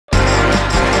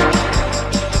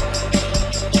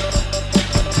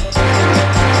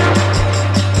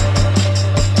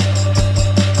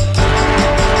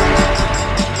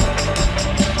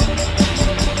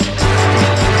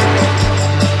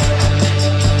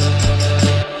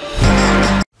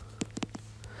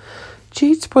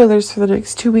Spoilers for the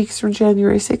next 2 weeks from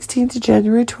January 16th to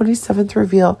January 27th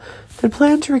reveal the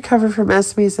plan to recover from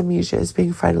Esme's amnesia is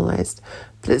being finalized,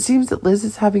 but it seems that Liz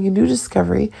is having a new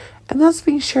discovery, and that's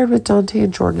being shared with Dante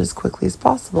and Jordan as quickly as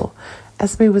possible.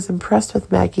 Esme was impressed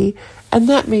with Maggie, and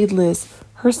that made Liz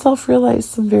herself realize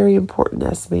some very important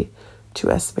to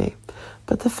Esme.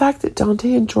 But the fact that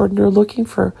Dante and Jordan are looking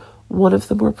for one of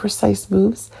the more precise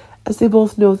moves, as they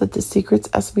both know that the secrets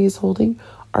Esme is holding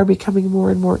are becoming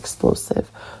more and more explosive.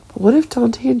 But what if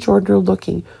Dante and Jordan are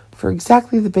looking for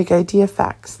exactly the big idea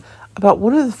facts about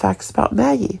one of the facts about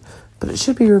Maggie? But it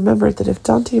should be remembered that if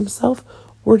Dante himself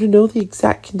were to know the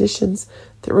exact conditions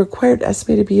that required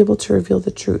Esme to be able to reveal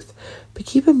the truth. But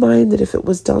keep in mind that if it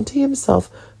was Dante himself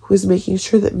who was making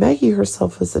sure that Maggie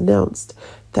herself was announced,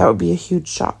 that would be a huge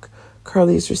shock.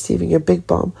 Carly is receiving a big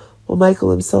bomb, while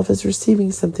Michael himself is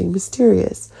receiving something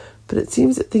mysterious. But it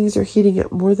seems that things are heating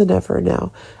up more than ever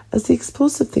now, as the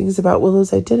explosive things about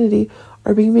Willow's identity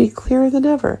are being made clearer than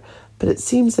ever. But it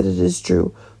seems that it is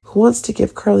Drew, who wants to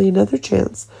give Carly another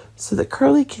chance, so that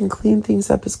Carly can clean things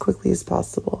up as quickly as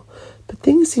possible. But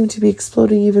things seem to be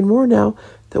exploding even more now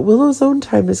that Willow's own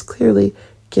time is clearly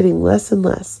getting less and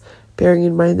less. Bearing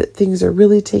in mind that things are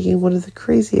really taking one of the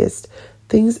craziest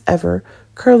things ever,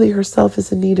 Carly herself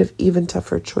is in need of even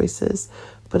tougher choices.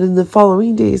 But in the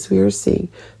following days we are seeing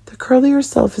that Carly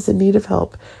herself is in need of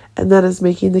help, and that is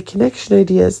making the connection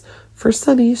ideas for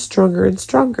Sunny stronger and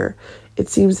stronger. It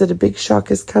seems that a big shock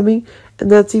is coming,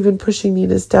 and that's even pushing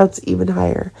Nina's doubts even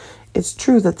higher. It's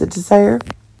true that the desire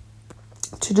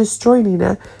to destroy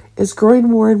Nina is growing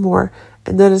more and more,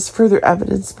 and that is further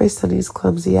evidenced by Sunny's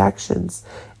clumsy actions.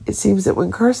 It seems that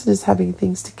when Carson is having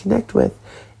things to connect with,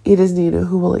 it is Nina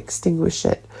who will extinguish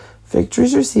it. Victor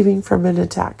is receiving from an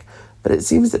attack, but it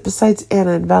seems that besides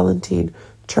Anna and Valentine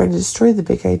trying to destroy the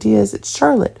big ideas, it's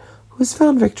Charlotte who has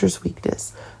found Victor's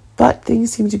weakness. But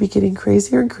things seem to be getting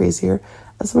crazier and crazier,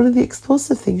 as one of the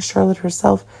explosive things Charlotte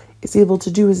herself is able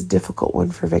to do is a difficult one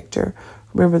for Victor.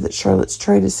 Remember that Charlotte's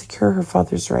trying to secure her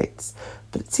father's rights.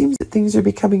 But it seems that things are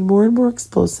becoming more and more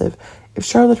explosive. If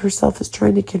Charlotte herself is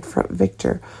trying to confront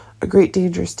Victor, a great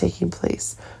danger is taking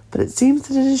place. But it seems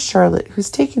that it is Charlotte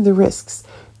who's taking the risks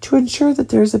to ensure that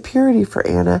there is a purity for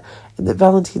Anna and that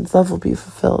Valentine's love will be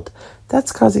fulfilled.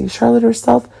 That's causing Charlotte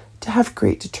herself to have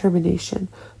great determination.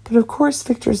 But of course,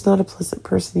 Victor is not a pleasant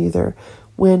person either.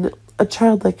 When a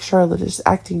child like Charlotte is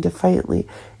acting defiantly,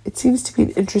 it seems to be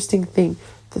an interesting thing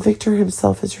that Victor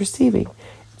himself is receiving.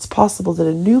 It's possible that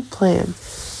a new plan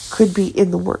could be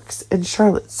in the works, and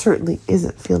Charlotte certainly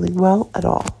isn't feeling well at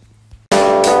all.